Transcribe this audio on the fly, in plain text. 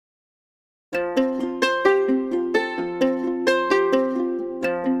You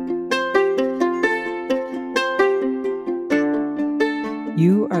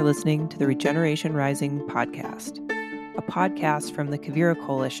are listening to the Regeneration Rising podcast, a podcast from the Quivira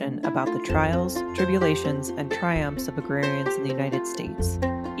Coalition about the trials, tribulations, and triumphs of agrarians in the United States.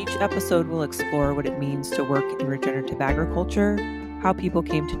 Each episode will explore what it means to work in regenerative agriculture, how people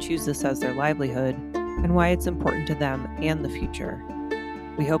came to choose this as their livelihood, and why it's important to them and the future.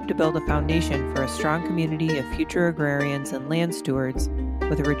 We hope to build a foundation for a strong community of future agrarians and land stewards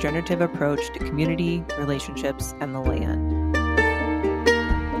with a regenerative approach to community, relationships, and the land.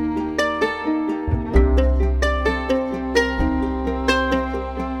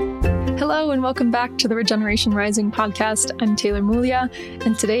 Hello and welcome back to the Regeneration Rising podcast. I'm Taylor Mulia,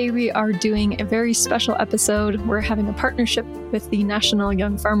 and today we are doing a very special episode. We're having a partnership with the National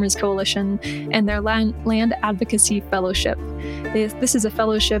Young Farmers Coalition and their Land Advocacy Fellowship. This is a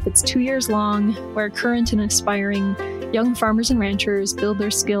fellowship, it's 2 years long, where current and aspiring young farmers and ranchers build their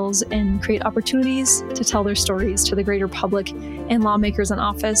skills and create opportunities to tell their stories to the greater public and lawmakers in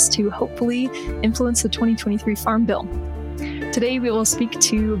office to hopefully influence the 2023 Farm Bill. Today, we will speak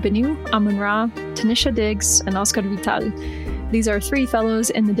to Benu Amun-Ra, Tanisha Diggs, and Oscar Vital. These are three fellows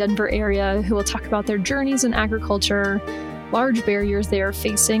in the Denver area who will talk about their journeys in agriculture, large barriers they are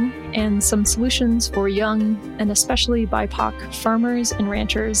facing, and some solutions for young and especially BIPOC farmers and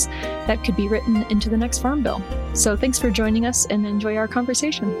ranchers that could be written into the next Farm Bill. So thanks for joining us and enjoy our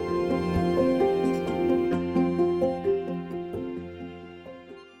conversation.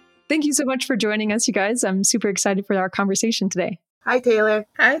 Thank you so much for joining us, you guys. I'm super excited for our conversation today. Hi, Taylor.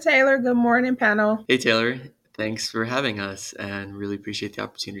 Hi, Taylor. Good morning, panel. Hey, Taylor. Thanks for having us and really appreciate the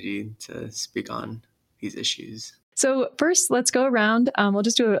opportunity to speak on these issues. So first, let's go around. We'll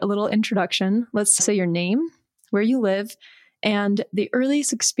just do a little introduction. Let's say your name, where you live, and the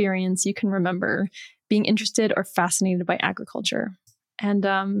earliest experience you can remember being interested or fascinated by agriculture. And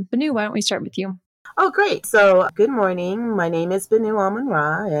Benu, why don't we start with you? Oh, great. So good morning. My name is Benu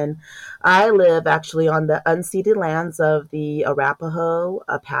Amun-Ra, and I live actually on the unceded lands of the Arapaho,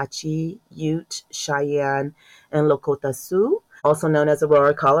 Apache, Ute, Cheyenne, and Lakota Sioux, also known as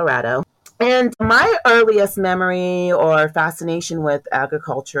Aurora, Colorado. And my earliest memory or fascination with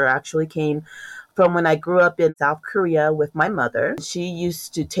agriculture actually came from when I grew up in South Korea with my mother. She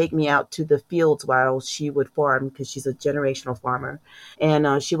used to take me out to the fields while she would farm because she's a generational farmer.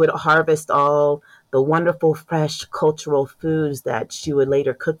 And she would harvest all the wonderful, fresh cultural foods that she would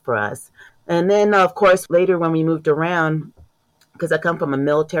later cook for us. And then, of course, later when we moved around, because I come from a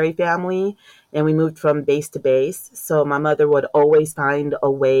military family and we moved from base to base. So my mother would always find a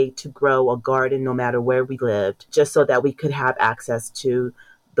way to grow a garden no matter where we lived, just so that we could have access to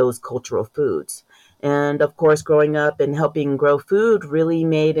those cultural foods. And of course, growing up and helping grow food really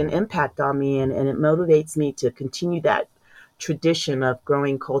made an impact on me, and it motivates me to continue that tradition of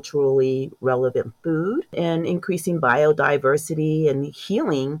growing culturally relevant food and increasing biodiversity and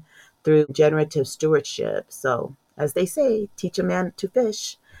healing through generative stewardship. So, as they say, teach a man to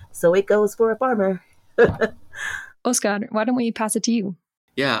fish, so it goes for a farmer. Oscar, why don't we pass it to you?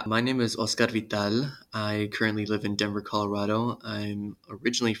 Yeah, my name is Oscar Vital. I currently live in Denver, Colorado. I'm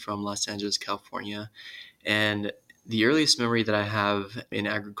originally from Los Angeles, California. And the earliest memory that I have in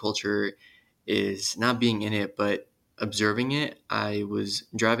agriculture is not being in it, but observing it. I was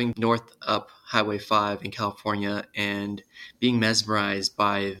driving north up Highway 5 in California and being mesmerized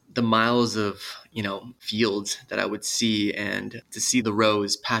by the miles of, fields that I would see, and to see the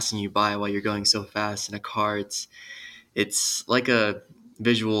rows passing you by while you're going so fast in a car. It's like a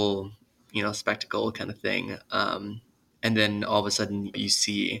visual, spectacle kind of thing. And then all of a sudden you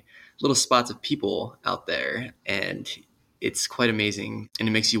see little spots of people out there, and it's quite amazing. And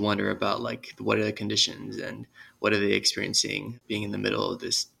it makes you wonder about what are the conditions and what are they experiencing being in the middle of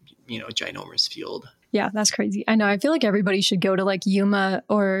this, ginormous field. Yeah, that's crazy. I know. I feel like everybody should go to Yuma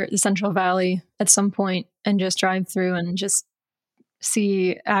or the Central Valley at some point and just drive through and just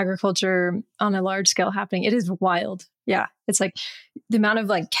see agriculture on a large scale happening. It is wild. Yeah. It's like the amount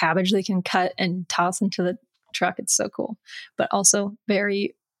of cabbage they can cut and toss into the truck. It's so cool, but also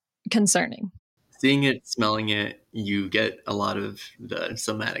very concerning. Seeing it, smelling it, you get a lot of the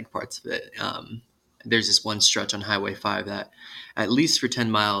somatic parts of it. There's this one stretch on Highway 5 that at least for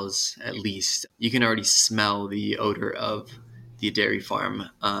 10 miles, you can already smell the odor of the dairy farm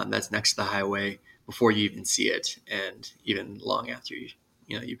that's next to the highway before you even see it, and even long after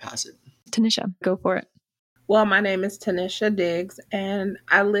you pass it. Tanisha, go for it. Well, my name is Tanisha Diggs, and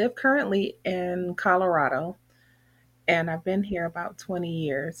I live currently in Colorado, and I've been here about 20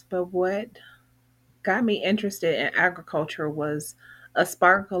 years. But what got me interested in agriculture was a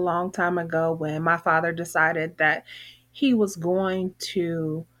spark a long time ago when my father decided that he was going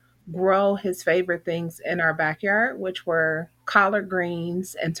to grow his favorite things in our backyard, which were collard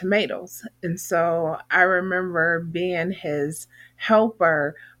greens and tomatoes. And so I remember being his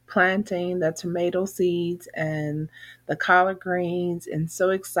helper, planting the tomato seeds and the collard greens, and so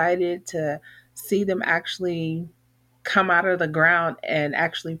excited to see them actually come out of the ground and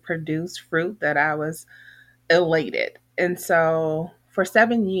actually produce fruit that I was elated. And so for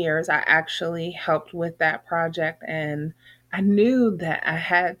 7 years, I actually helped with that project, and I knew that I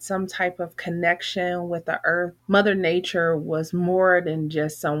had some type of connection with the earth. Mother Nature was more than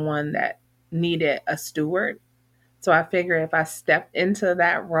just someone that needed a steward. So I figured if I stepped into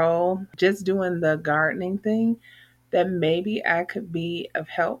that role, just doing the gardening thing, that maybe I could be of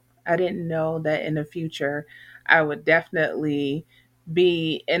help. I didn't know that in the future I would definitely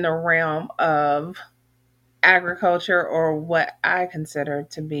be in the realm of agriculture, or what I consider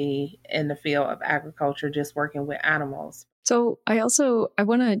to be in the field of agriculture, just working with animals. So I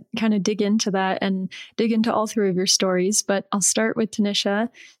want to kind of dig into that and dig into all three of your stories, but I'll start with Tanisha.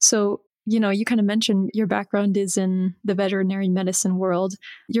 So, you kind of mentioned your background is in the veterinary medicine world.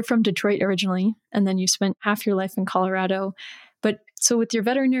 You're from Detroit originally, and then you spent half your life in Colorado. But so with your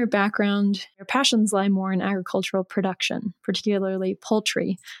veterinary background, your passions lie more in agricultural production, particularly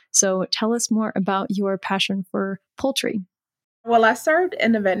poultry. So tell us more about your passion for poultry. Well, I served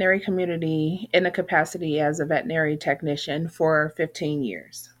in the veterinary community in a capacity as a veterinary technician for 15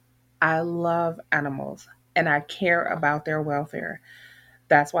 years. I love animals and I care about their welfare.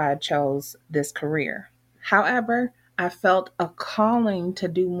 That's why I chose this career. However, I felt a calling to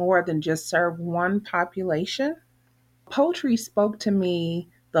do more than just serve one population. Poultry spoke to me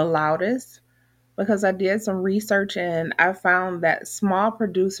the loudest because I did some research and I found that small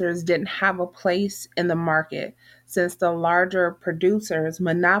producers didn't have a place in the market since the larger producers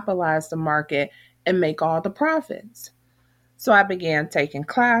monopolize the market and make all the profits. So I began taking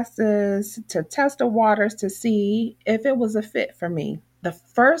classes to test the waters to see if it was a fit for me. The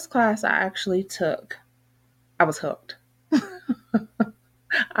first class I actually took, I was hooked.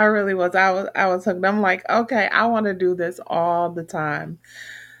 I really was. I was hooked. I'm like, okay, I want to do this all the time.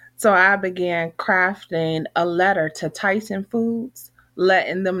 So I began crafting a letter to Tyson Foods,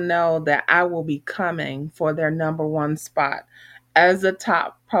 letting them know that I will be coming for their number one spot as a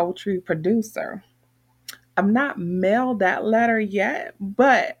top poultry producer. I'm not mailed that letter yet,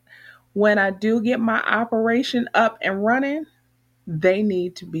 but when I do get my operation up and running, they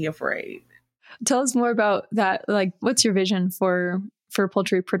need to be afraid. Tell us more about that. Like, what's your vision for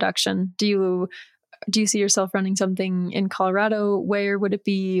poultry production? Do you see yourself running something in Colorado? Where would it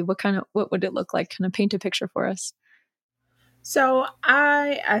be? What would it look like? Kind of paint a picture for us. So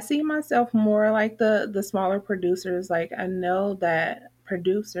I see myself more like the smaller producers. Like I know that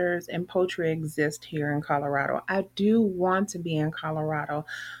producers and poultry exist here in Colorado. I do want to be in Colorado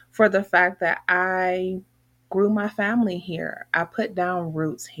for the fact that I grew my family here. I put down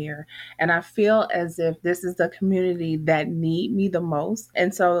roots here and I feel as if this is the community that need me the most.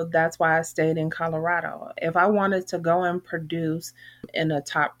 And so that's why I stayed in Colorado. If I wanted to go and produce in a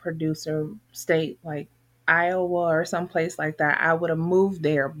top producer state like Iowa or someplace like that, I would have moved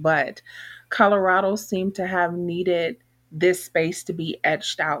there. But Colorado seemed to have needed this space to be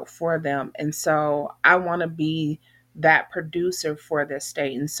etched out for them. And so I want to be that producer for this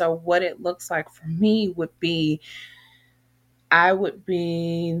state. And so what it looks like for me would be I would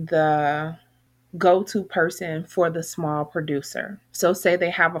be the go to person for the small producer. So, say they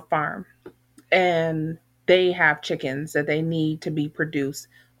have a farm and they have chickens that they need to be produced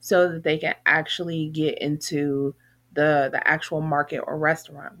so that they can actually get into the actual market or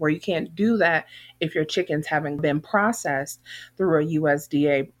restaurant, where you can't do that if your chickens haven't been processed through a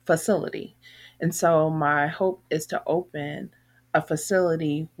USDA facility. And so my hope is to open a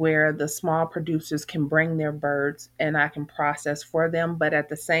facility where the small producers can bring their birds and I can process for them, but at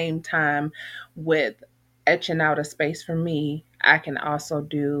the same time, with etching out a space for me, I can also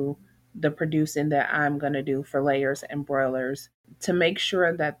do the producing that I'm going to do for layers and broilers to make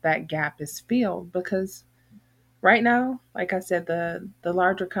sure that that gap is filled. Because right now, like I said, the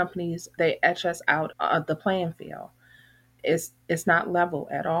larger companies, they etch us out of the playing field. It's not level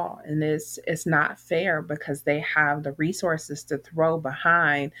at all, and it's not fair because they have the resources to throw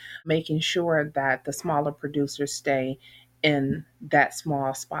behind making sure that the smaller producers stay in that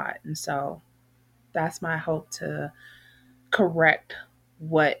small spot. And so that's my hope, to correct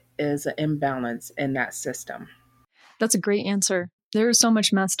what is an imbalance in that system. That's a great answer. There is so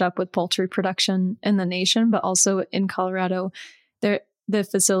much messed up with poultry production in the nation, but also in Colorado. The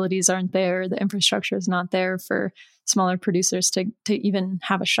facilities aren't there. The infrastructure is not there for smaller producers to even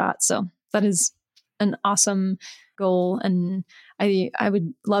have a shot. So that is an awesome goal. And I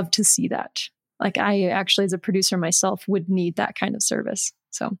would love to see that. Like I actually, as a producer myself, would need that kind of service.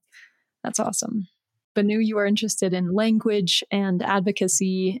 So that's awesome. Banu, you are interested in language and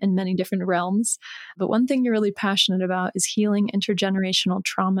advocacy in many different realms. But one thing you're really passionate about is healing intergenerational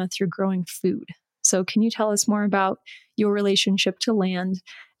trauma through growing food. So can you tell us more about your relationship to land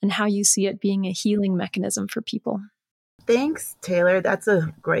and how you see it being a healing mechanism for people? Thanks, Taylor. That's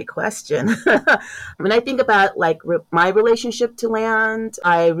a great question. When I think about my relationship to land,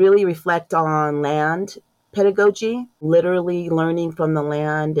 I really reflect on land pedagogy, literally learning from the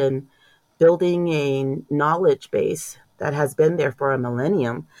land and building a knowledge base that has been there for a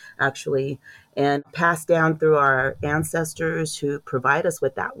millennium, actually, and passed down through our ancestors who provide us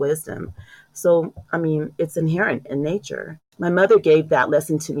with that wisdom. So, I mean, it's inherent in nature. My mother gave that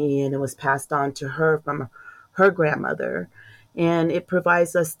lesson to me, and it was passed on to her from her grandmother. And it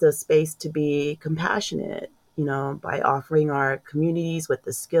provides us the space to be compassionate, by offering our communities with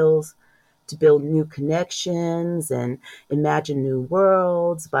the skills to build new connections and imagine new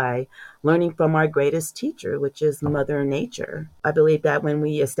worlds by learning from our greatest teacher, which is Mother Nature. I believe that when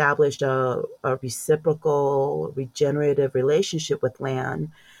we established a reciprocal, regenerative relationship with land,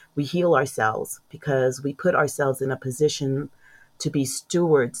 we heal ourselves because we put ourselves in a position to be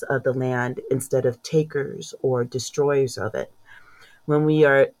stewards of the land instead of takers or destroyers of it. When we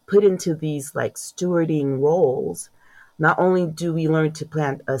are put into these stewarding roles, not only do we learn to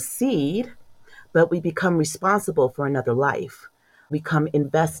plant a seed, but we become responsible for another life. We become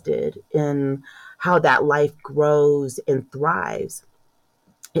invested in how that life grows and thrives.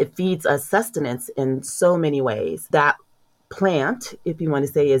 It feeds us sustenance in so many ways. That plant, if you want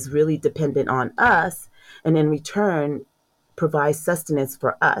to say, is really dependent on us, and in return provides sustenance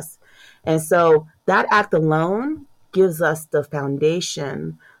for us. And so that act alone gives us the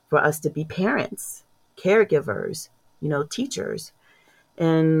foundation for us to be parents, caregivers, teachers.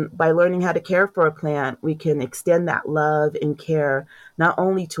 And by learning how to care for a plant, we can extend that love and care not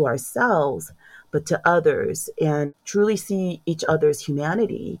only to ourselves, but to others and truly see each other's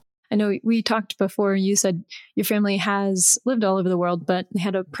humanity. I know we talked before, you said your family has lived all over the world, but they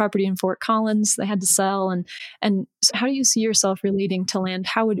had a property in Fort Collins they had to sell. And so how do you see yourself relating to land?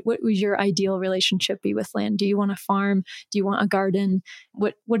 What would your ideal relationship be with land? Do you want a farm? Do you want a garden?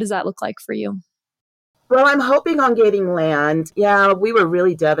 What does that look like for you? Well, I'm hoping on getting land. Yeah, we were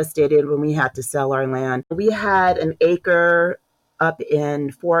really devastated when we had to sell our land. We had an acre up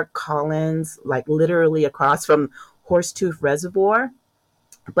in Fort Collins, literally across from Horsetooth Reservoir.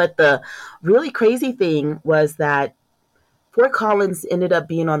 But the really crazy thing was that Fort Collins ended up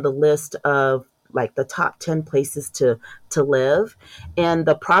being on the list of the top 10 places to live. And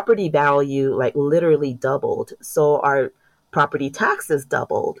the property value literally doubled. So our property taxes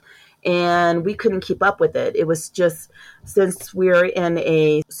doubled. And we couldn't keep up with it. It was just, since we're in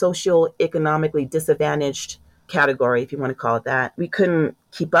a socioeconomically disadvantaged category, if you want to call it that, we couldn't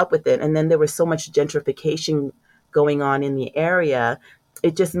keep up with it. And then there was so much gentrification going on in the area.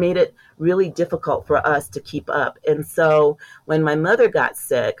 It just made it really difficult for us to keep up. And so when my mother got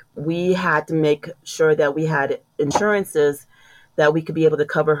sick, we had to make sure that we had insurances that we could be able to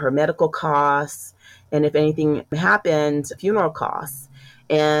cover her medical costs. And if anything happened, funeral costs.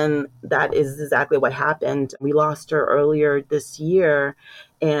 And that is exactly what happened. We lost her earlier this year,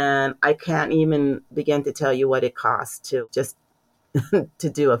 and I can't even begin to tell you what it cost to just to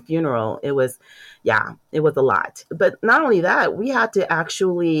do a funeral. It was a lot. But not only that, we had to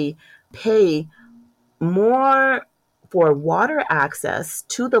actually pay more for water access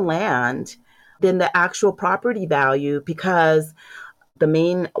to the land than the actual property value, because the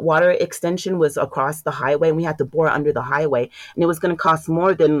main water extension was across the highway, and we had to bore under the highway, and it was going to cost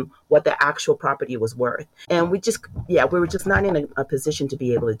more than what the actual property was worth. And we were just not in a position to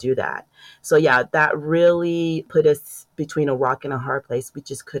be able to do that. So that really put us between a rock and a hard place. We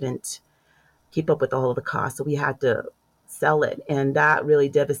just couldn't keep up with all of the costs, so we had to sell it. And that really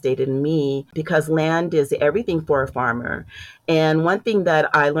devastated me, because land is everything for a farmer. And one thing that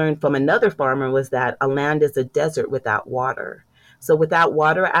I learned from another farmer was that a land is a desert without water. So without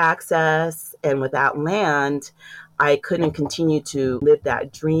water access and without land, I couldn't continue to live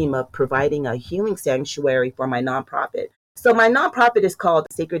that dream of providing a healing sanctuary for my nonprofit. So my nonprofit is called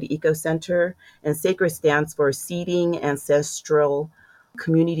Sacred Eco Center, and Sacred stands for Seeding Ancestral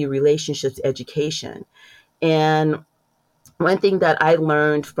Community Relationships Education. And one thing that I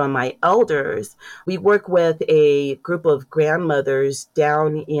learned from my elders, we work with a group of grandmothers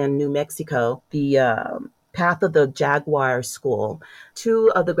down in New Mexico, the Path of the Jaguar School. Two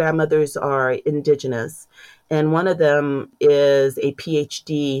of the grandmothers are indigenous, And one of them is a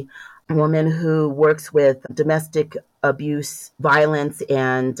PhD woman who works with domestic abuse, violence,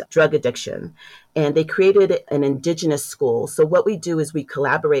 and drug addiction. And they created an indigenous school. So what we do is we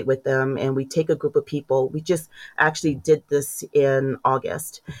collaborate with them and we take a group of people. We just actually did this in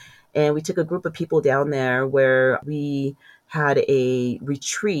August. And we took a group of people down there where we had a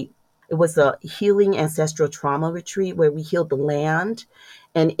retreat. It was a healing ancestral trauma retreat where we healed the land.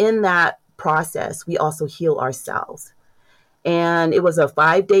 And in that process, we also heal ourselves. And it was a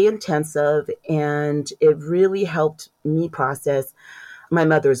 5-day intensive, and it really helped me process my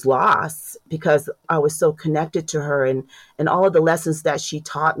mother's loss because I was so connected to her and all of the lessons that she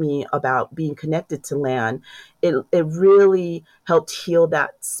taught me about being connected to land. It really helped heal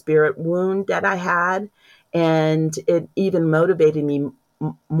that spirit wound that I had. And it even motivated me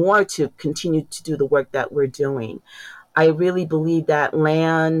more to continue to do the work that we're doing. I really believe that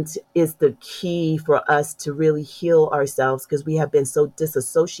land is the key for us to really heal ourselves because we have been so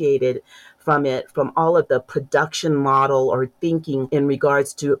disassociated from it, from all of the production model or thinking in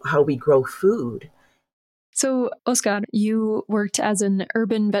regards to how we grow food. So, Oscar, you worked as an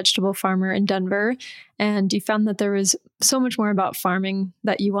urban vegetable farmer in Denver, and you found that there was so much more about farming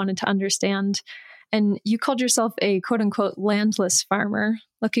that you wanted to understand. And you called yourself a quote unquote landless farmer,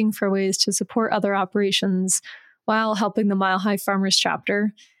 looking for ways to support other operations while helping the Mile High Farmers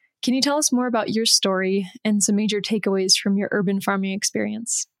chapter. Can you tell us more about your story and some major takeaways from your urban farming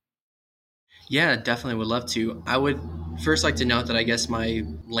experience? Yeah, definitely would love to. I would first like to note that I guess my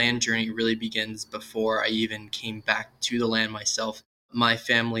land journey really begins before I even came back to the land myself. My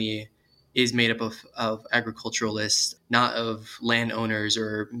family is made up of agriculturalists, not of landowners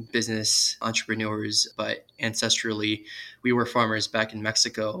or business entrepreneurs, but ancestrally, we were farmers back in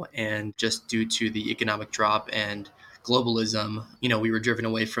Mexico. And just due to the economic drop and globalism, we were driven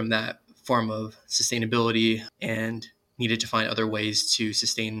away from that form of sustainability and needed to find other ways to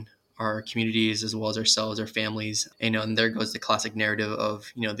sustain our communities as well as ourselves, our families. And there goes the classic narrative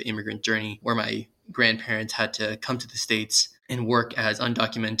of, the immigrant journey where my grandparents had to come to the States and work as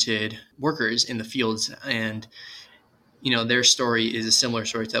undocumented workers in the fields. And, their story is a similar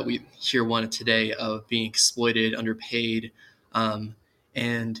story to that we hear one today of being exploited, underpaid.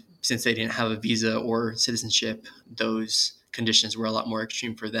 And since they didn't have a visa or citizenship, those conditions were a lot more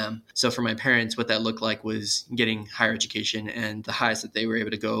extreme for them. So for my parents, what that looked like was getting higher education, and the highest that they were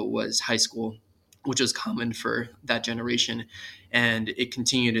able to go was high school, which was common for that generation. And it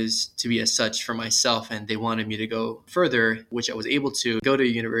continued to be as such for myself. And they wanted me to go further, which I was able to go to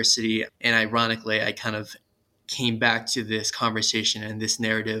university. And ironically, I kind of came back to this conversation and this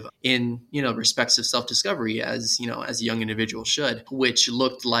narrative in, respects of self-discovery as a young individual should, which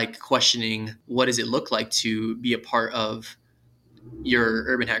looked like questioning what does it look like to be a part of your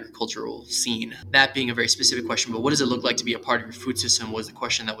urban agricultural scene. That being a very specific question, but what does it look like to be a part of your food system was the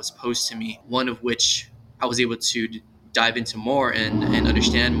question that was posed to me, one of which I was able to dive into more and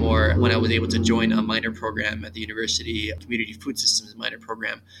understand more when I was able to join a minor program at the university, a community food systems minor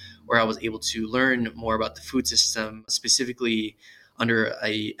program, where I was able to learn more about the food system, specifically under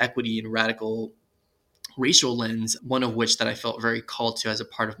a equity and radical racial lens, one of which that I felt very called to as a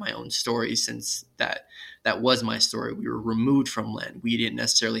part of my own story, since that was my story. We were removed from land. We didn't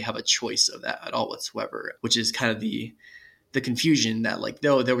necessarily have a choice of that at all whatsoever, which is kind of the confusion that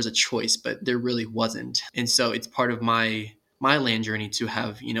no, there was a choice, but there really wasn't. And so it's part of my land journey to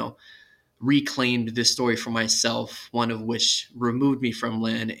have, reclaimed this story for myself, one of which removed me from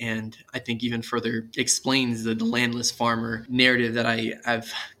land, and I think even further explains the landless farmer narrative that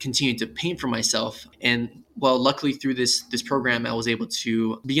I've continued to paint for myself. And well, luckily through this program, I was able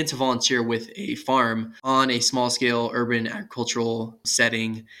to begin to volunteer with a farm on a small scale urban agricultural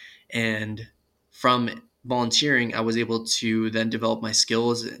setting. And from volunteering, I was able to then develop my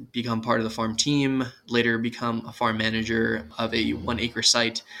skills, become part of the farm team, later become a farm manager of a 1-acre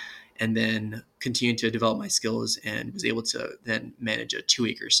site, and then continued to develop my skills and was able to then manage a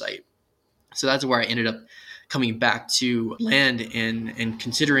 2-acre site. So that's where I ended up coming back to land and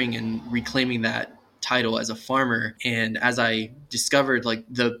considering and reclaiming that title as a farmer. And as I discovered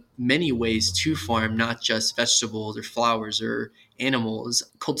the many ways to farm, not just vegetables or flowers or animals,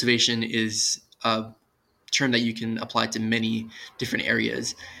 cultivation is a term that you can apply to many different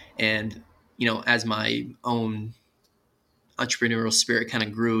areas. And, as my own entrepreneurial spirit kind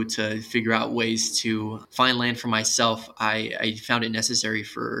of grew to figure out ways to find land for myself, I found it necessary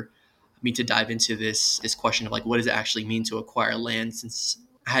for me to dive into this question of what does it actually mean to acquire land, since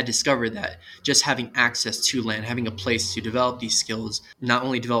I had discovered that just having access to land, having a place to develop these skills, not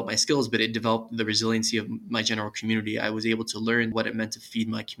only developed my skills, but it developed the resiliency of my general community. I was able to learn what it meant to feed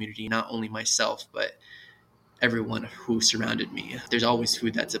my community, not only myself, but everyone who surrounded me. There's always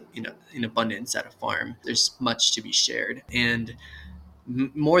food that's in abundance at a farm. There's much to be shared, and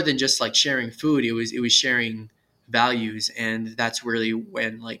more than just like sharing food, it was sharing values. And that's really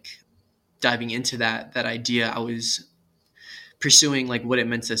when, like, diving into that idea, I was pursuing like what it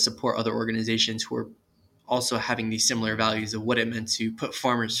meant to support other organizations who are also having these similar values of what it meant to put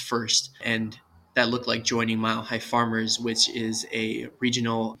farmers first. And that looked like joining Mile High Farmers, which is a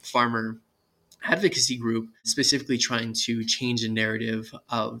regional farmer advocacy group specifically trying to change the narrative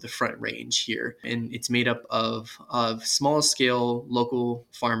of the Front Range here. And it's made up of small scale local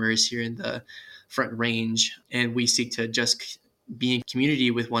farmers here in the Front Range. And we seek to just be in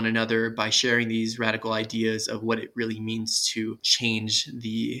community with one another by sharing these radical ideas of what it really means to change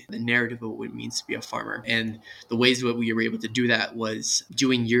the narrative of what it means to be a farmer. And the ways that we were able to do that was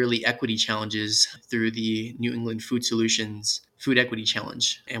doing yearly equity challenges through the New England Food Solutions Food Equity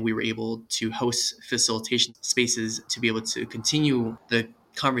Challenge. And we were able to host facilitation spaces to be able to continue the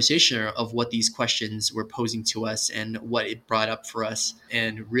conversation of what these questions were posing to us and what it brought up for us,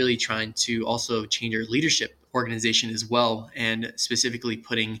 and really trying to also change our leadership organization as well, and specifically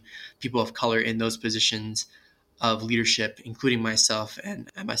putting people of color in those positions of leadership, including myself and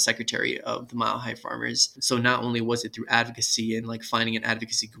my secretary of the Mile High Farmers. So not only was it through advocacy and like finding an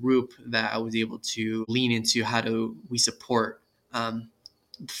advocacy group that I was able to lean into how do we support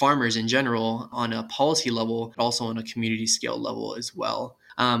farmers in general on a policy level, but also on a community scale level as well.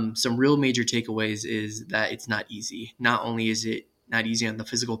 Some real major takeaways is that it's not easy. Not only is it not easy on the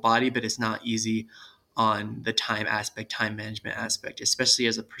physical body, but it's not easy on the time management aspect, especially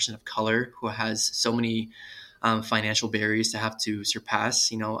as a person of color who has so many financial barriers to have to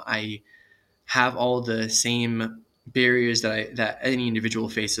surpass. I have all the same barriers that any individual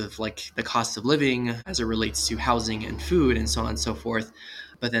faces, like the cost of living as it relates to housing and food and so on and so forth.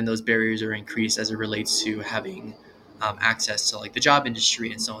 But then those barriers are increased as it relates to having access to like the job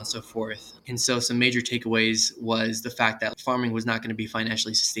industry and so on and so forth. And so some major takeaways was the fact that farming was not going to be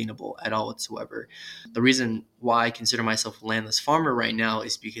financially sustainable at all whatsoever. The reason why I consider myself a landless farmer right now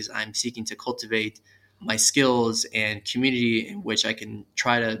is because I'm seeking to cultivate my skills and community in which I can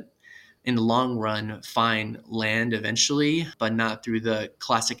try to, in the long run, find land eventually, but not through the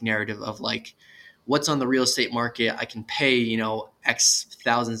classic narrative of like, what's on the real estate market, I can pay, X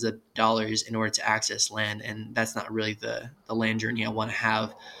thousands of dollars in order to access land. And that's not really the land journey I want to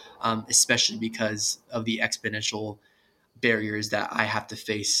have, especially because of the exponential barriers that I have to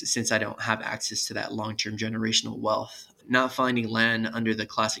face since I don't have access to that long-term generational wealth. Not finding land under the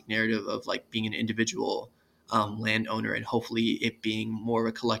classic narrative of like being an individual landowner, and hopefully it being more of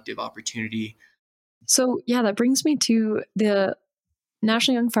a collective opportunity. So yeah, that brings me to the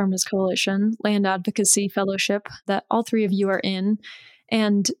National Young Farmers Coalition Land Advocacy Fellowship that all three of you are in.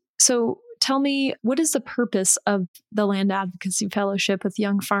 And so tell me, what is the purpose of the Land Advocacy Fellowship with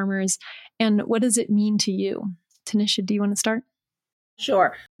young farmers, and what does it mean to you? Tanisha, do you want to start?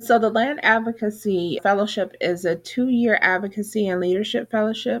 Sure. So the Land Advocacy Fellowship is a 2-year advocacy and leadership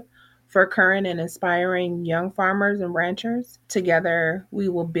fellowship for current and aspiring young farmers and ranchers. Together, we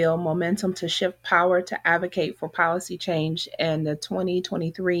will build momentum to shift power to advocate for policy change in the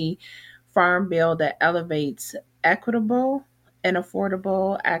 2023 Farm Bill that elevates equitable and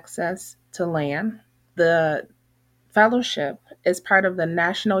affordable access to land. The fellowship is part of the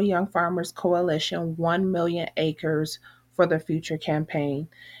National Young Farmers Coalition 1 Million Acres for the Future campaign.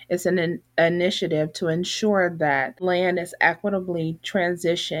 It's an initiative to ensure that land is equitably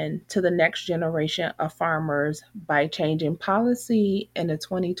transitioned to the next generation of farmers by changing policy in the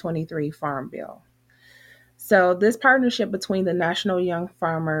 2023 Farm Bill. So this partnership between the National Young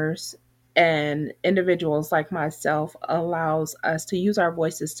Farmers and individuals like myself allows us to use our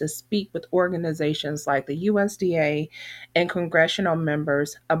voices to speak with organizations like the USDA and congressional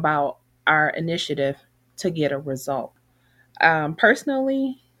members about our initiative to get a result.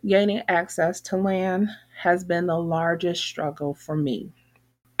 Personally, gaining access to land has been the largest struggle for me.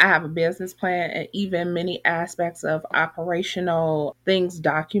 I have a business plan and even many aspects of operational things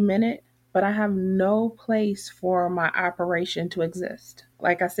documented, but I have no place for my operation to exist.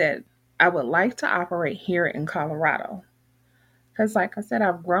 Like I said, I would like to operate here in Colorado because, like I said,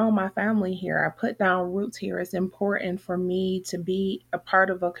 I've grown my family here. I put down roots here. It's important for me to be a part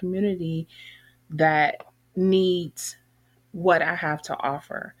of a community that needs what I have to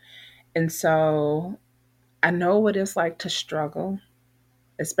offer. And so I know what it's like to struggle,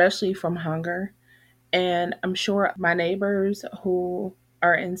 especially from hunger. And I'm sure my neighbors who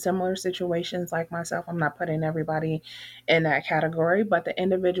are in similar situations like myself, I'm not putting everybody in that category, but the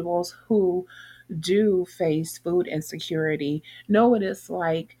individuals who do face food insecurity know what it's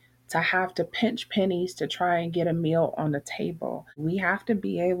like to have to pinch pennies to try and get a meal on the table. We have to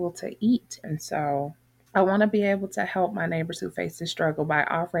be able to eat. And so I want to be able to help my neighbors who face this struggle by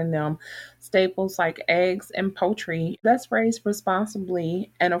offering them staples like eggs and poultry that's raised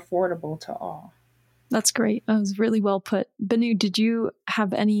responsibly and affordable to all. That's great. That was really well put. Benu, did you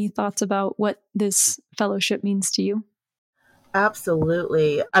have any thoughts about what this fellowship means to you?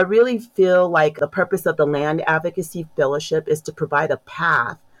 Absolutely. I really feel like the purpose of the Land Advocacy Fellowship is to provide a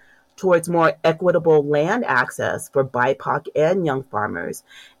path towards more equitable land access for BIPOC and young farmers.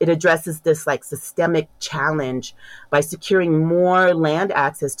 It addresses this like systemic challenge by securing more land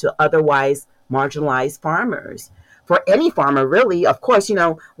access to otherwise marginalized farmers. For any farmer, really, of course,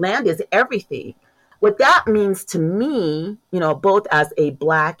 land is everything. What that means to me, both as a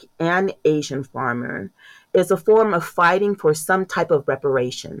Black and Asian farmer, is a form of fighting for some type of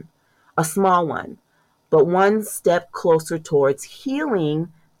reparation, a small one, but one step closer towards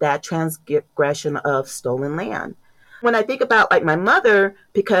healing that transgression of stolen land. When I think about like my mother,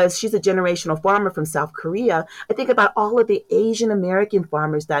 because she's a generational farmer from South Korea, I think about all of the Asian American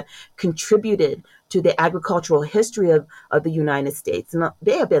farmers that contributed to the agricultural history of the United States. And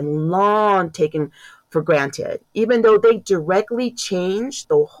they have been long taken for granted, even though they directly changed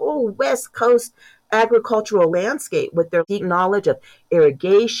the whole West Coast agricultural landscape with their deep knowledge of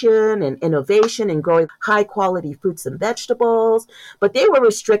irrigation and innovation and growing high quality fruits and vegetables. But they were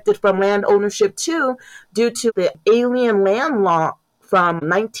restricted from land ownership too due to the Alien Land Law from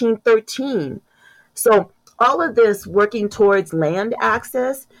 1913. So all of this working towards land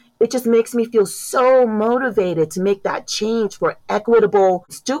access, it just makes me feel so motivated to make that change for equitable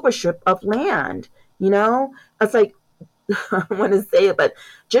stewardship of land. It's like, I want to say it, but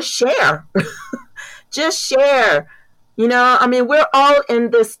just share. Just share. We're all in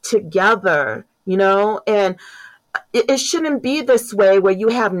this together, and it shouldn't be this way where you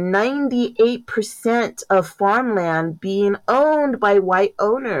have 98% of farmland being owned by white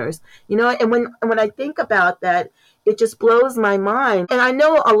owners, and when I think about that, it just blows my mind. And I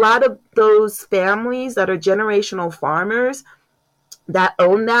know a lot of those families that are generational farmers that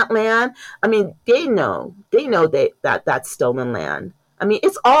own that land, they know that's stolen land.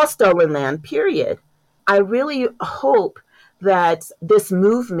 It's all stolen land, period. I really hope that this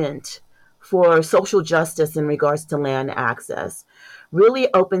movement for social justice in regards to land access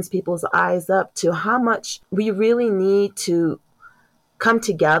really opens people's eyes up to how much we really need to come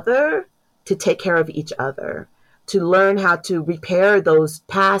together to take care of each other, to learn how to repair those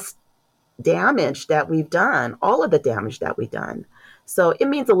past damage that we've done, all of the damage that we've done. So it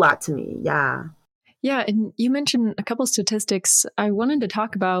means a lot to me. Yeah. Yeah. And you mentioned a couple statistics. I wanted to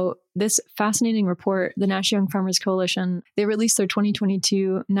talk about this fascinating report, the National Young Farmers Coalition. They released their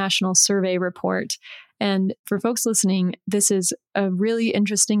 2022 National Survey Report. And for folks listening, this is a really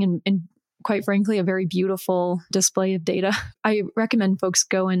interesting and quite frankly, a very beautiful display of data. I recommend folks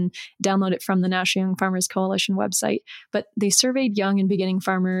go and download it from the National Young Farmers Coalition website. But they surveyed young and beginning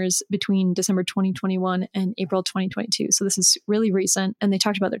farmers between December 2021 and April 2022. So this is really recent. And they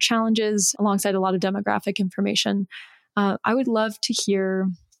talked about their challenges alongside a lot of demographic information. I would love to hear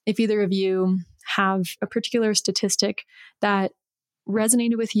if either of you have a particular statistic that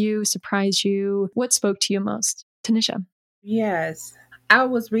resonated with you, surprised you. What spoke to you most? Tanisha. Yes. I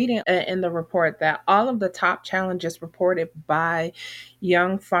was reading in the report that all of the top challenges reported by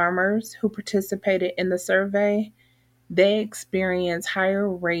young farmers who participated in the survey, they experienced higher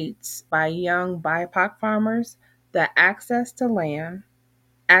rates by young BIPOC farmers, the access to land,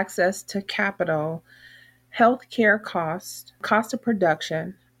 access to capital, healthcare cost of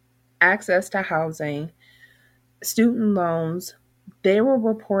production, access to housing, student loans. They were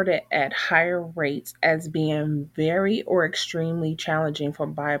reported at higher rates as being very or extremely challenging for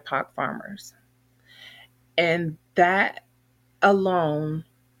BIPOC farmers. And that alone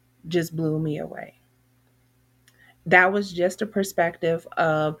just blew me away. That was just a perspective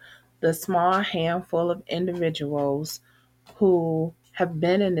of the small handful of individuals who have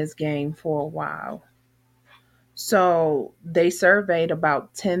been in this game for a while. So they surveyed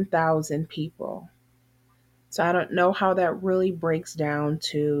about 10,000 people. So I don't know how that really breaks down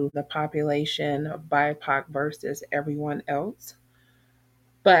to the population of BIPOC versus everyone else.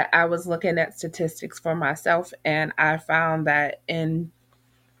 But I was looking at statistics for myself, and I found that in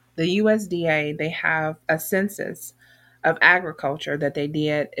the USDA, they have a census of agriculture that they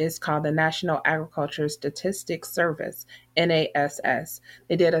did. It's called the National Agriculture Statistics Service, NASS.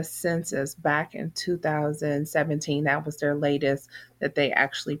 They did a census back in 2017. That was their latest that they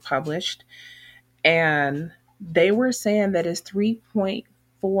actually published. And they were saying that it's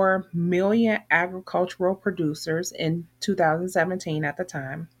 3.4 million agricultural producers in 2017 at the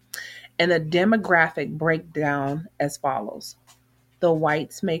time. And the demographic breakdown as follows: the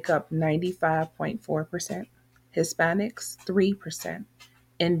whites make up 95.4%, Hispanics 3%,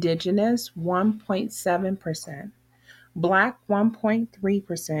 Indigenous 1.7%, Black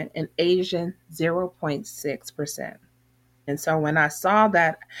 1.3%, and Asian 0.6%. And so when I saw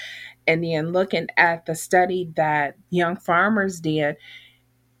that, and then looking at the study that Young Farmers did,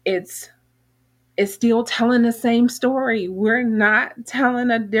 it's still telling the same story. We're not telling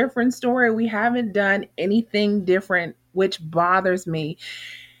a different story. We haven't done anything different, which bothers me.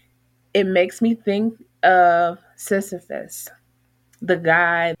 It makes me think of Sisyphus, the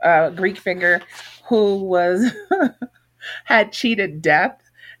guy, Greek figure who was had cheated death,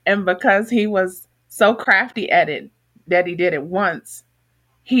 and because he was so crafty at it that he did it once,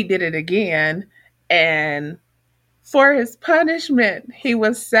 he did it again, and for his punishment, he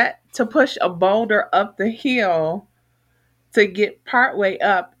was set to push a boulder up the hill to get partway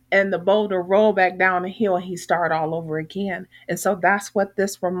up, and the boulder rolled back down the hill and he started all over again. And so that's what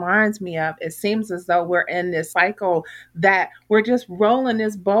this reminds me of. It seems as though we're in this cycle that we're just rolling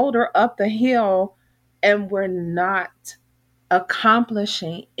this boulder up the hill and we're not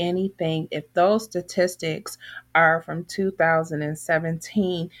accomplishing anything. If those statistics are from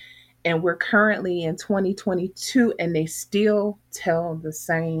 2017 and we're currently in 2022 and they still tell the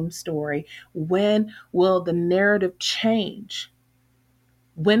same story, when will the narrative change?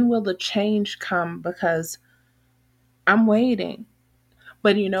 When will the change come? Because I'm waiting.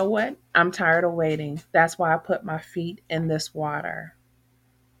 But you know what? I'm tired of waiting. That's why I put my feet in this water.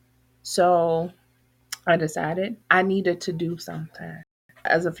 So I decided I needed to do something.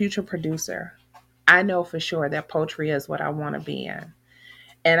 As a future producer, I know for sure that poultry is what I want to be in.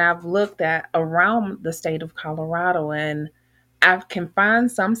 And I've looked at around the state of Colorado, and I can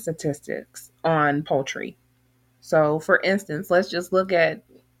find some statistics on poultry. So, for instance, let's just look at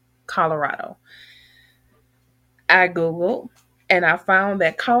Colorado. I Googled and I found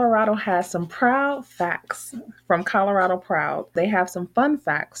that Colorado has some proud facts from Colorado Proud. They have some fun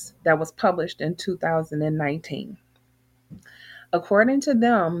facts that was published in 2019. According to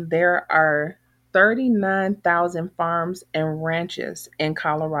them, there are 39,000 farms and ranches in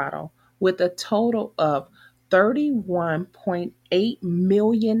Colorado with a total of 31.8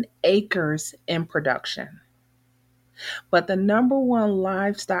 million acres in production. But the number one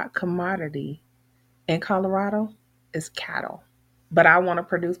livestock commodity in Colorado is cattle. But I want to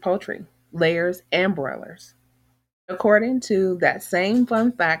produce poultry, layers, and broilers. According to that same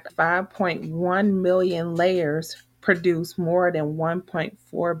fun fact, 5.1 million layers produce more than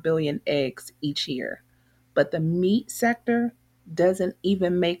 1.4 billion eggs each year. But the meat sector doesn't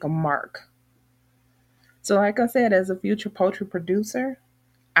even make a mark. So, like I said, as a future poultry producer,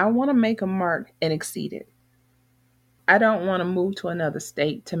 I want to make a mark and exceed it. I don't want to move to another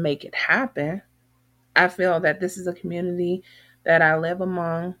state to make it happen. I feel that this is a community that I live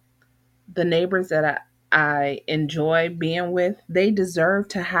among. The neighbors that I enjoy being with, they deserve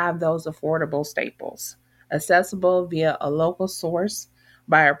to have those affordable staples, accessible via a local source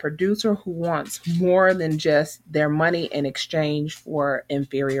by a producer who wants more than just their money in exchange for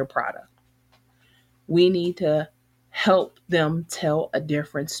inferior product. We need to help them tell a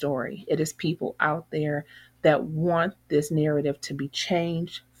different story. It is people out there that want this narrative to be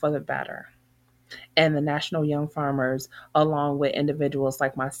changed for the better. And the National Young Farmers, along with individuals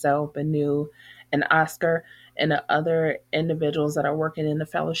like myself, Banu, and Oscar, and the other individuals that are working in the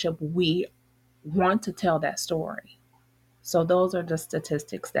fellowship, we want to tell that story. So those are the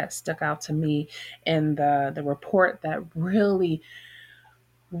statistics that stuck out to me in the report that really,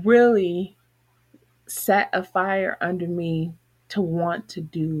 really set a fire under me to want to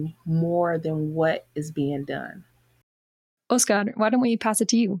do more than what is being done. Oscar, why don't we pass it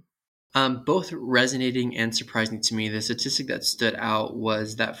to you? Both resonating and surprising to me. The statistic that stood out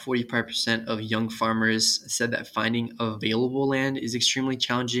was that 45% of young farmers said that finding available land is extremely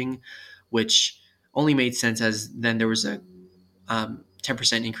challenging, which only made sense as then there was a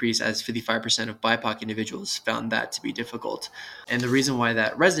 10% increase as 55% of BIPOC individuals found that to be difficult. And the reason why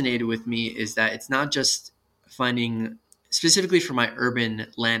that resonated with me is that it's not just finding, specifically for my urban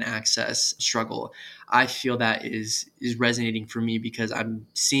land access struggle, I feel that is resonating for me because I'm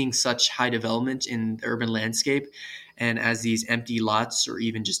seeing such high development in the urban landscape. And as these empty lots or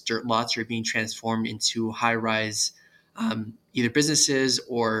even just dirt lots are being transformed into high-rise either businesses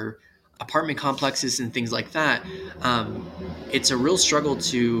or apartment complexes and things like that, it's a real struggle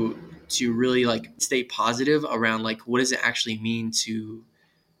to really like stay positive around like what does it actually mean to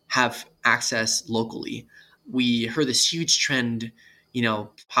have access locally. We heard this huge trend,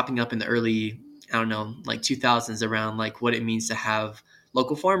 popping up in the early, I don't know, like 2000s around like what it means to have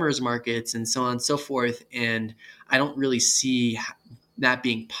local farmers markets and so on and so forth. And I don't really see that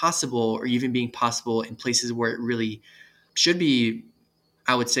being possible, or even being possible in places where it really should be,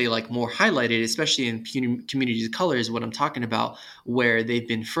 I would say, like more highlighted, especially in communities of color, is what I'm talking about, where they've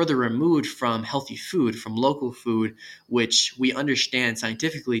been further removed from healthy food, from local food, which we understand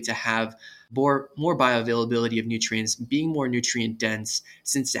scientifically to have more bioavailability of nutrients, being more nutrient dense.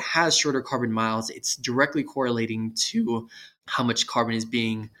 Since it has shorter carbon miles, it's directly correlating to how much carbon is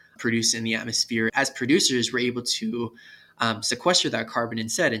being produced in the atmosphere. As producers, we're able to sequester that carbon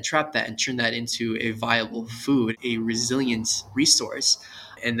instead and trap that and turn that into a viable food, a resilient resource,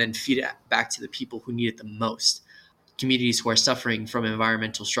 and then feed it back to the people who need it the most. Communities who are suffering from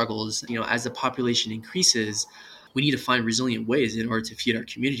environmental struggles, as the population increases, we need to find resilient ways in order to feed our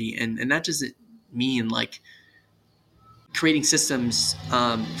community. And that doesn't mean like creating systems,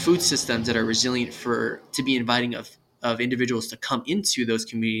 food systems that are resilient to be inviting of individuals to come into those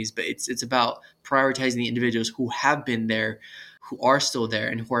communities, but it's about prioritizing the individuals who have been there, who are still there,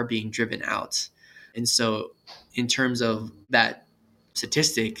 and who are being driven out. And so in terms of that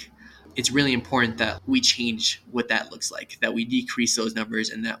statistic, it's really important that we change what that looks like, that we decrease those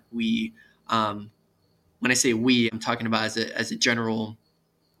numbers, and that we, when I say we, I'm talking about as a general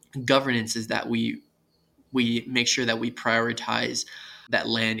governance, is that we make sure that we prioritize that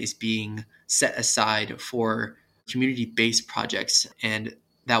land is being set aside for community-based projects, and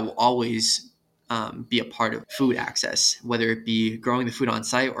that will always be a part of food access, whether it be growing the food on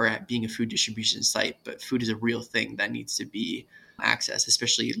site or being a food distribution site. But food is a real thing that needs to be accessed,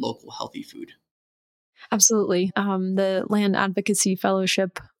 especially local healthy food. Absolutely. The Land Advocacy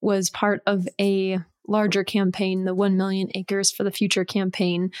Fellowship was part of a larger campaign, the 1 Million Acres for the Future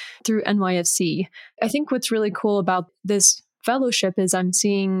campaign through NYFC. I think what's really cool about this fellowship is I'm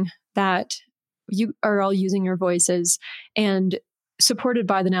seeing that you are all using your voices and supported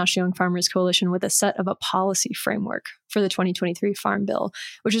by the National Young Farmers Coalition with a set of a policy framework for the 2023 Farm Bill,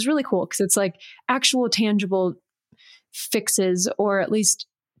 which is really cool because it's like actual tangible fixes, or at least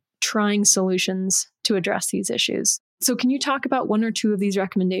trying solutions to address these issues. So can you talk about one or two of these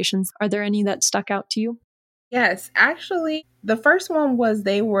recommendations? Are there any that stuck out to you? Yes, actually, the first one was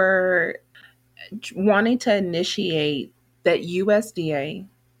they were wanting to initiate that USDA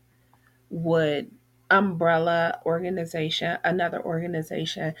would umbrella organization, another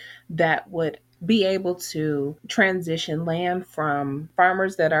organization that would be able to transition land from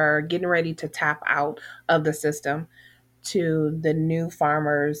farmers that are getting ready to tap out of the system to the new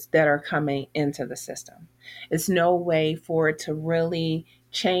farmers that are coming into the system. It's no way for it to really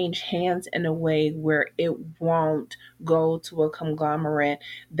change hands in a way where it won't go to a conglomerate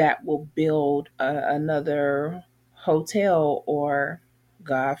that will build another hotel, or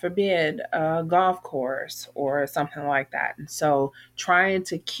God forbid, a golf course or something like that. And so trying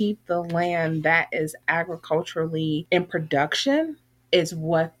to keep the land that is agriculturally in production is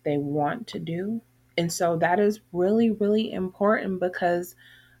what they want to do. And so that is really, really important, because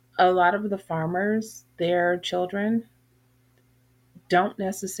a lot of the farmers, their children don't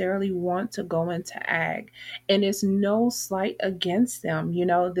necessarily want to go into ag. And it's no slight against them.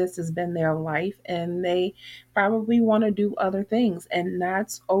 This has been their life and they probably want to do other things, and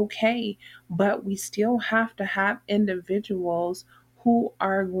that's okay. But we still have to have individuals who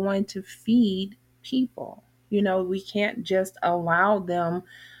are going to feed people. We can't just allow them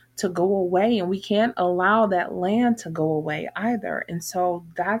to go away, and we can't allow that land to go away either. And so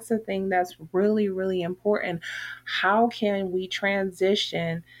that's the thing that's really, really important. How can we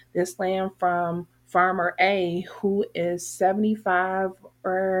transition this land from farmer A, who is 75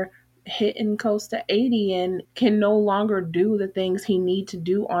 or hitting close to 80 and can no longer do the things he need to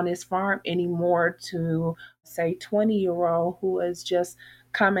do on his farm anymore, to say 20-year-old who is just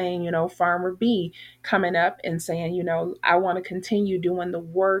coming, farmer B coming up and saying, I want to continue doing the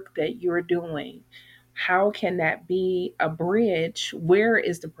work that you're doing. How can that be a bridge? Where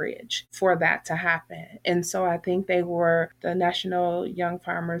is the bridge for that to happen? And so I think the National Young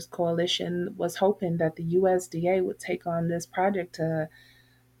Farmers Coalition was hoping that the USDA would take on this project to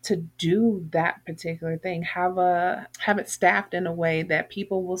do that particular thing, have it staffed in a way that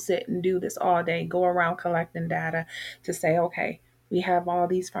people will sit and do this all day, go around collecting data to say, okay, we have all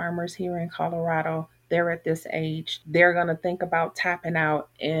these farmers here in Colorado. They're at this age. They're going to think about tapping out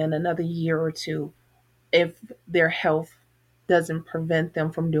in another year or two if their health doesn't prevent them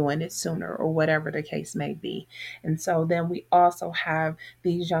from doing it sooner, or whatever the case may be. And so then we also have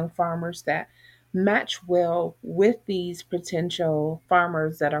these young farmers that match well with these potential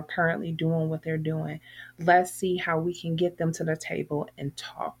farmers that are currently doing what they're doing. Let's see how we can get them to the table and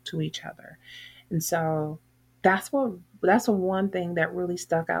talk to each other. And so that's one thing that really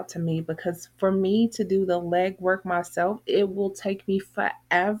stuck out to me, because for me to do the legwork myself, it will take me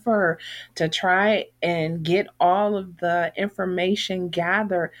forever to try and get all of the information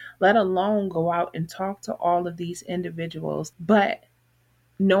gathered, let alone go out and talk to all of these individuals. But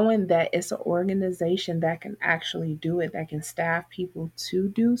knowing that it's an organization that can actually do it, that can staff people to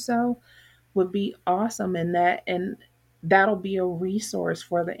do so, would be awesome. And that'll be a resource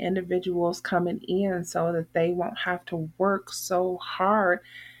for the individuals coming in, so that they won't have to work so hard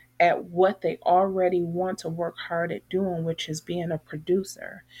at what they already want to work hard at doing, which is being a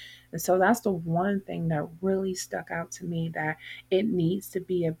producer. And so that's the one thing that really stuck out to me, that it needs to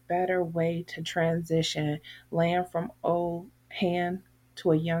be a better way to transition land from old hand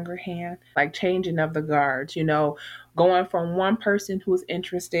to a younger hand, like changing of the guards, going from one person who's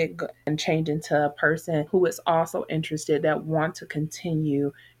interested and changing to a person who is also interested, that want to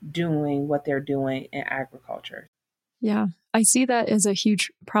continue doing what they're doing in agriculture. Yeah, I see that as a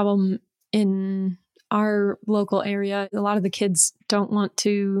huge problem in our local area. A lot of the kids don't want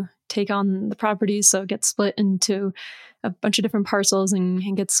to take on the properties, so it gets split into a bunch of different parcels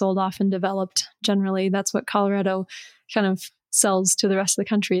and gets sold off and developed. Generally, that's what Colorado kind of sells to the rest of the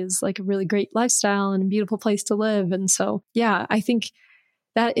country, is like a really great lifestyle and a beautiful place to live. And so, yeah, I think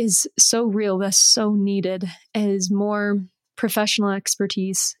that is so real. That's so needed, as more professional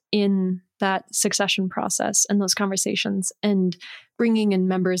expertise in that succession process and those conversations, and bringing in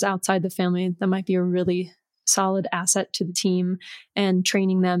members outside the family that might be a really solid asset to the team, and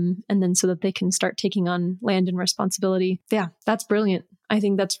training them, and then so that they can start taking on land and responsibility. Yeah, that's brilliant. I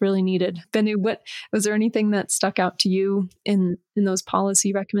think that's really needed. Bennu, what was there anything that stuck out to you in those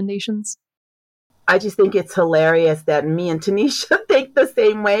policy recommendations? I just think it's hilarious that me and Tanisha think the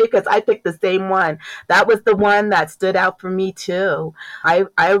same way, because I picked the same one. That was the one that stood out for me too.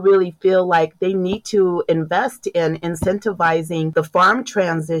 I really feel like they need to invest in incentivizing the farm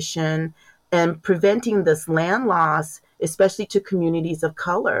transition and preventing this land loss, especially to communities of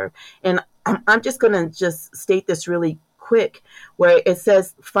color. And I'm just going to just state this really quick, where it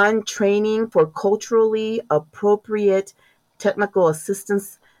says fund training for culturally appropriate technical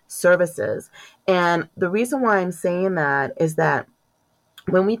assistance services. And the reason why I'm saying that is that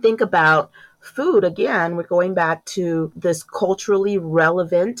when we think about food, again, we're going back to this culturally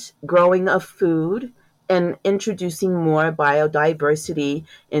relevant growing of food and introducing more biodiversity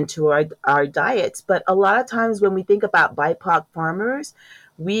into our diets. But a lot of times when we think about BIPOC farmers,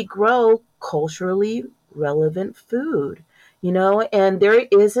 we grow culturally relevant food, and there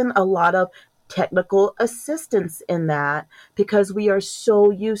isn't a lot of technical assistance in that, because we are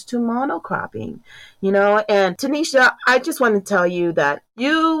so used to monocropping, and Tanisha, I just want to tell you that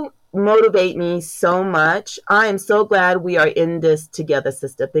you motivate me so much. I am so glad we are in this together,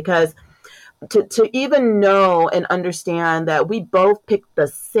 sister, because to even know and understand that we both picked the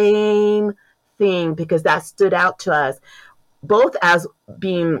same thing, because that stood out to us, both as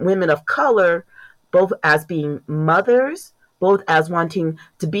being women of color, both as being mothers, both as wanting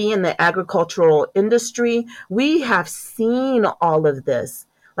to be in the agricultural industry. We have seen all of this.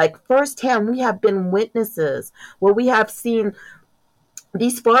 Like firsthand, we have been witnesses where we have seen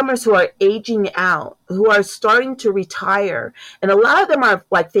these farmers who are aging out, who are starting to retire. And a lot of them are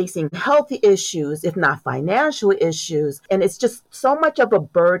like facing health issues, if not financial issues. And it's just so much of a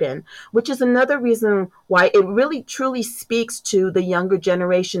burden, which is another reason why it really truly speaks to the younger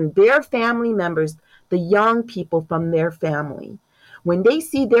generation, their family members, the young people from their family. When they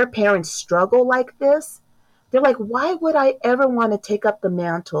see their parents struggle like this, they're like, why would I ever want to take up the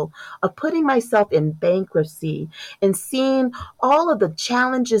mantle of putting myself in bankruptcy and seeing all of the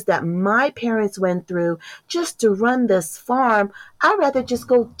challenges that my parents went through just to run this farm? I'd rather just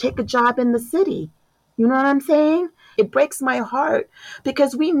go take a job in the city. You know what I'm saying? It breaks my heart,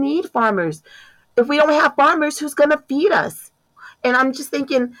 because we need farmers. If we don't have farmers, who's going to feed us? And I'm just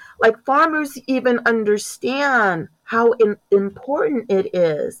thinking, like, farmers even understand how important it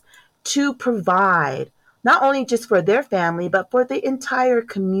is to provide, not only just for their family, but for the entire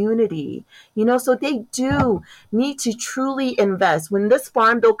community. So they do need to truly invest. When this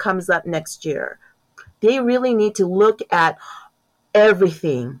farm bill comes up next year, they really need to look at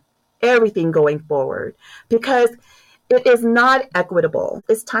everything going forward, because it is not equitable.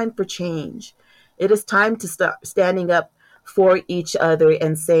 It's time for change. It is time to start standing up for each other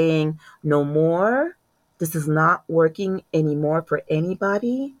and saying, no more. This is not working anymore for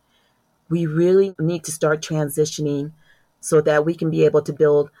anybody. We really need to start transitioning so that we can be able to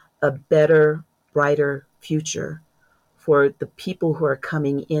build a better, brighter future for the people who are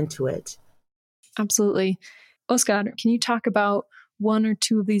coming into it. Absolutely. Oscar, can you talk about one or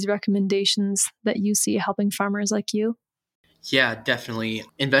two of these recommendations that you see helping farmers like you? Yeah, definitely.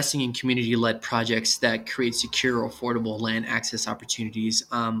 Investing in community-led projects that create secure, affordable land access opportunities.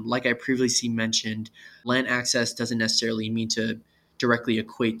 Like I previously mentioned, land access doesn't necessarily mean to directly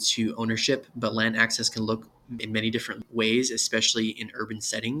equate to ownership, but land access can look in many different ways, especially in urban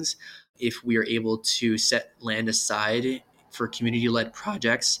settings. If we are able to set land aside for community-led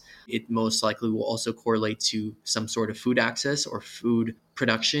projects, it most likely will also correlate to some sort of food access or food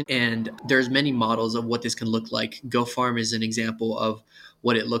production. And there's many models of what this can look like. Go Farm is an example of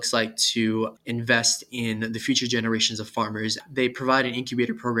what it looks like to invest in the future generations of farmers. They provide an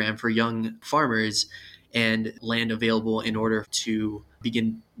incubator program for young farmers and land available in order to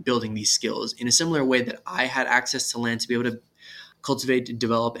begin building these skills. In a similar way that I had access to land to be able to cultivate,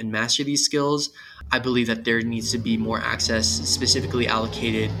 develop, and master these skills, I believe that there needs to be more access specifically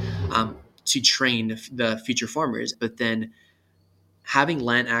allocated to train the future farmers. But then having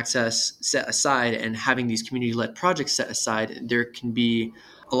land access set aside and having these community-led projects set aside, there can be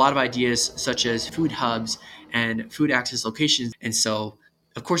a lot of ideas such as food hubs and food access locations. And so,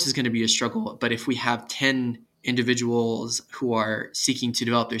 of course, it's going to be a struggle. But if we have 10 individuals who are seeking to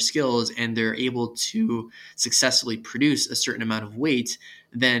develop their skills and they're able to successfully produce a certain amount of weight,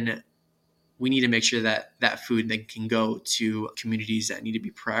 then we need to make sure that that food then can go to communities that need to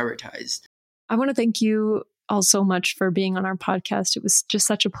be prioritized. I want to thank you all so much for being on our podcast. It was just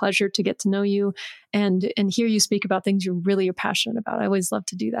such a pleasure to get to know you and hear you speak about things you really are passionate about. I always love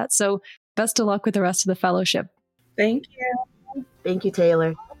to do that. So best of luck with the rest of the fellowship. Thank you. Thank you,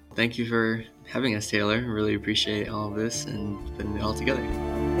 Taylor. Thank you for having us, Taylor. Really appreciate all of this and putting it all together.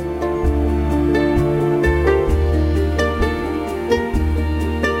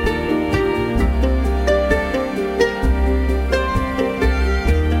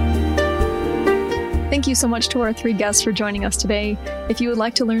 Thank you so much to our three guests for joining us today. If you would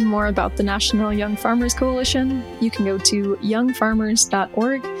like to learn more about the National Young Farmers Coalition, you can go to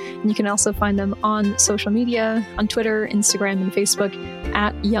youngfarmers.org, and you can also find them on social media, on Twitter, Instagram, and Facebook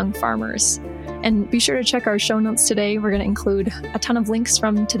at Young Farmers. And be sure to check our show notes today. We're going to include a ton of links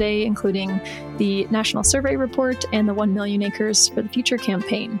from today, including the National Survey Report and the 1 Million Acres for the Future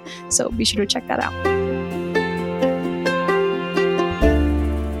campaign. So be sure to check that out.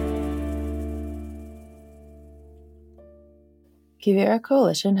 Quivira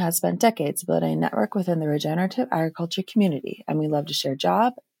Coalition has spent decades building a network within the regenerative agriculture community, and we love to share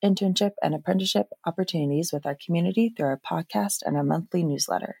job, internship, and apprenticeship opportunities with our community through our podcast and our monthly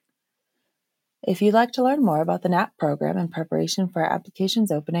newsletter. If you'd like to learn more about the NAP program in preparation for our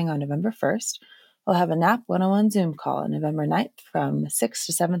applications opening on November 1st, we'll have a NAP 101 Zoom call on November 9th from 6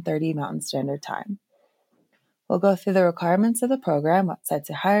 to 7:30 Mountain Standard Time. We'll go through the requirements of the program, what sites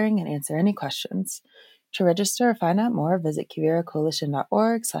are hiring, and answer any questions. To register or find out more, visit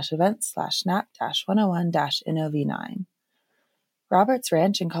quiviracoalition.org/events/NAP-101-NOV9. Roberts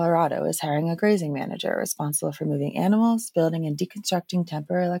Ranch in Colorado is hiring a grazing manager responsible for moving animals, building and deconstructing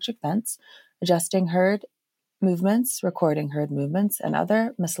temporary electric fence, adjusting herd movements, recording herd movements, and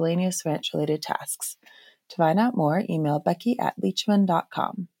other miscellaneous ranch-related tasks. To find out more, email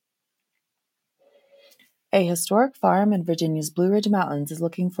becky@leachman.com. A historic farm in Virginia's Blue Ridge Mountains is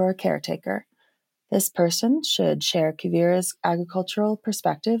looking for a caretaker. This person should share Quivira's agricultural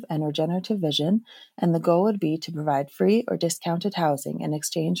perspective and regenerative vision, and the goal would be to provide free or discounted housing in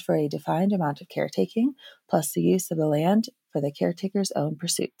exchange for a defined amount of caretaking, plus the use of the land for the caretaker's own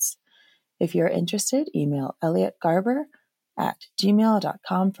pursuits. If you're interested, email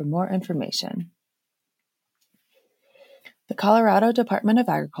elliottgarber@gmail.com for more information. The Colorado Department of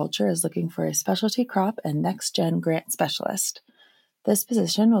Agriculture is looking for a specialty crop and next-gen grant specialist. This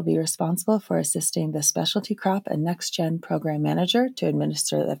position will be responsible for assisting the Specialty Crop and Next-Gen Program Manager to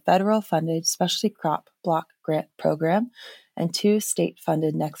administer the federal-funded Specialty Crop Block Grant Program and 2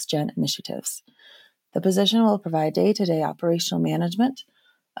 state-funded Next-Gen initiatives. The position will provide day-to-day operational management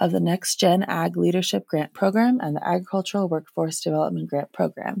of the Next-Gen Ag Leadership Grant Program and the Agricultural Workforce Development Grant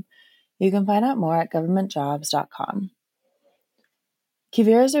Program. You can find out more at governmentjobs.com.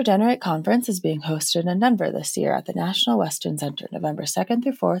 Quivira's Regenerate Conference is being hosted in Denver this year at the National Western Center, November 2nd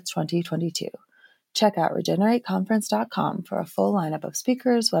through 4th, 2022. Check out regenerateconference.com for a full lineup of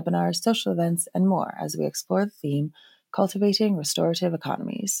speakers, webinars, social events, and more as we explore the theme, Cultivating Restorative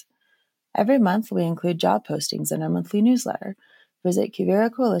Economies. Every month, we include job postings in our monthly newsletter. Visit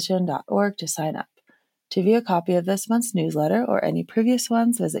quiviracoalition.org to sign up. To view a copy of this month's newsletter or any previous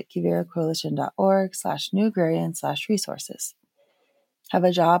ones, visit quiviracoalition.org/newagrarian/resources. Have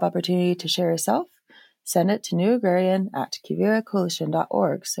a job opportunity to share yourself? Send it to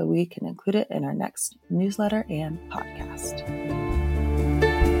newagrarian@quiviracoalition.org so we can include it in our next newsletter and podcast.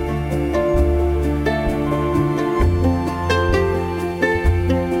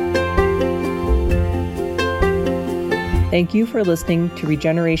 Thank you for listening to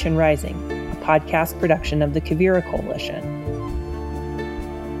Regeneration Rising, a podcast production of the Quivira Coalition.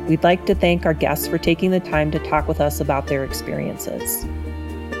 We'd like to thank our guests for taking the time to talk with us about their experiences.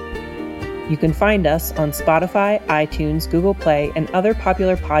 You can find us on Spotify, iTunes, Google Play, and other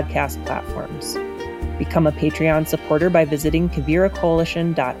popular podcast platforms. Become a Patreon supporter by visiting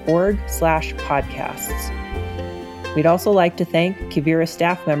quiviracoalition.org/podcasts. We'd also like to thank Quivira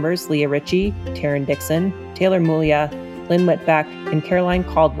staff members Leah Ritchie, Taryn Dixon, Taylor Mulia, Lynn Whitbeck, and Caroline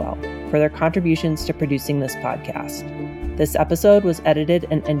Caldwell for their contributions to producing this podcast. This episode was edited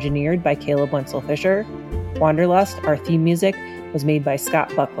and engineered by Caleb Wenzel-Fisher. Wanderlust, our theme music, was made by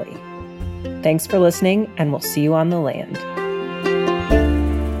Scott Buckley. Thanks for listening, and we'll see you on the land.